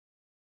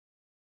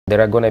There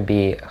are going to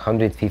be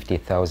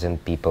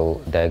 150,000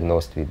 people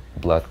diagnosed with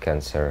blood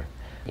cancer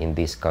in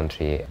this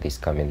country this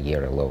coming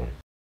year alone.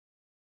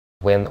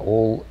 When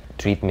all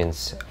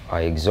treatments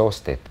are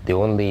exhausted, the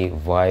only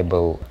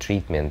viable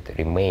treatment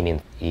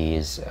remaining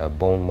is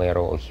bone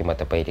marrow or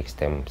hematopoietic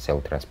stem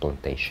cell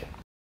transplantation.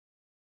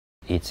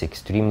 It's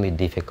extremely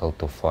difficult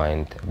to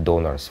find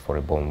donors for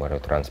a bone marrow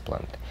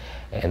transplant,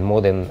 and more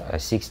than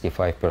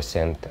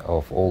 65%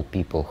 of all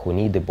people who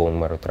need a bone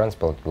marrow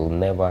transplant will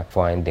never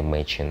find a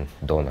matching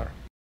donor.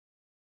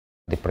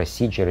 The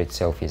procedure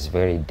itself is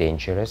very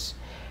dangerous,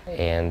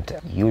 and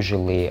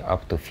usually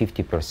up to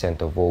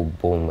 50% of all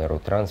bone marrow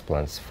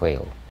transplants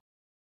fail.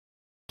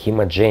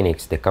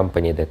 Hemogenyx, the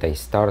company that I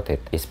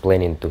started, is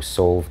planning to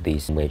solve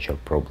these major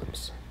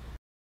problems.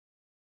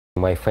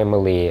 My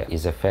family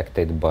is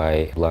affected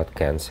by blood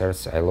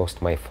cancers. I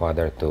lost my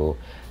father to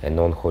a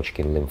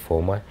non-Hodgkin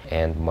lymphoma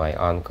and my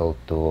uncle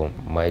to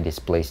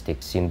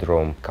myelodysplastic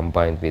syndrome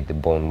combined with the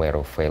bone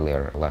marrow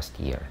failure last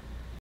year.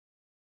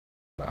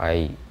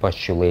 I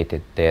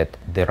postulated that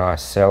there are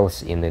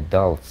cells in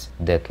adults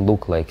that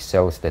look like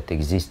cells that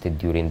existed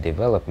during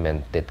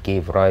development that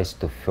gave rise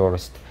to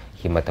first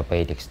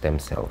hematopoietic stem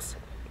cells.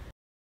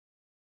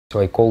 So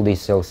I call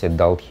these cells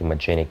adult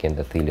hemogenic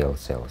endothelial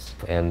cells.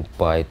 And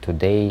by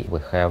today we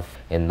have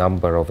a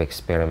number of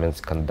experiments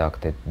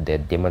conducted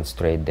that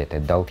demonstrate that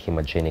adult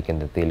hemogenic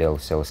endothelial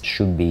cells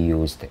should be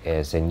used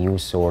as a new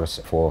source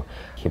for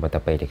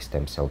hematopoietic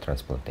stem cell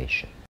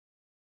transplantation.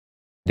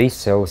 These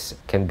cells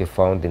can be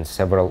found in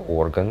several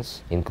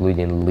organs,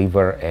 including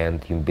liver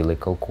and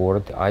umbilical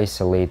cord,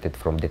 isolated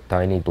from the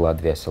tiny blood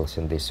vessels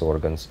in these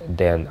organs,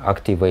 then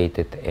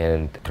activated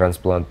and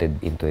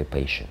transplanted into a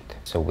patient.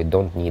 So we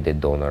don't need a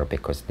donor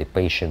because the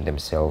patient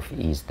themselves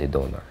is the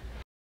donor.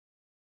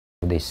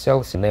 These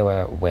cells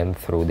never went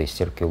through the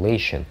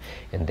circulation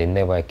and they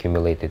never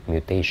accumulated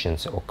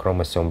mutations or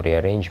chromosome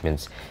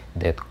rearrangements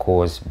that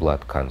cause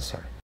blood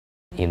cancer.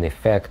 In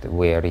effect,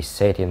 we are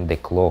resetting the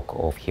clock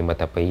of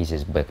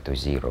hematopoiesis back to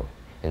zero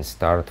and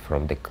start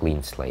from the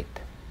clean slate.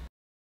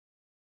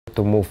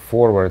 To move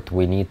forward,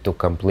 we need to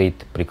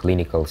complete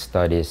preclinical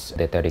studies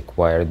that are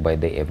required by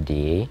the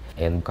FDA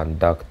and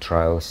conduct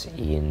trials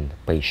in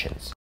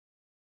patients.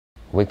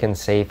 We can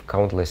save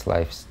countless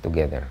lives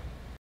together.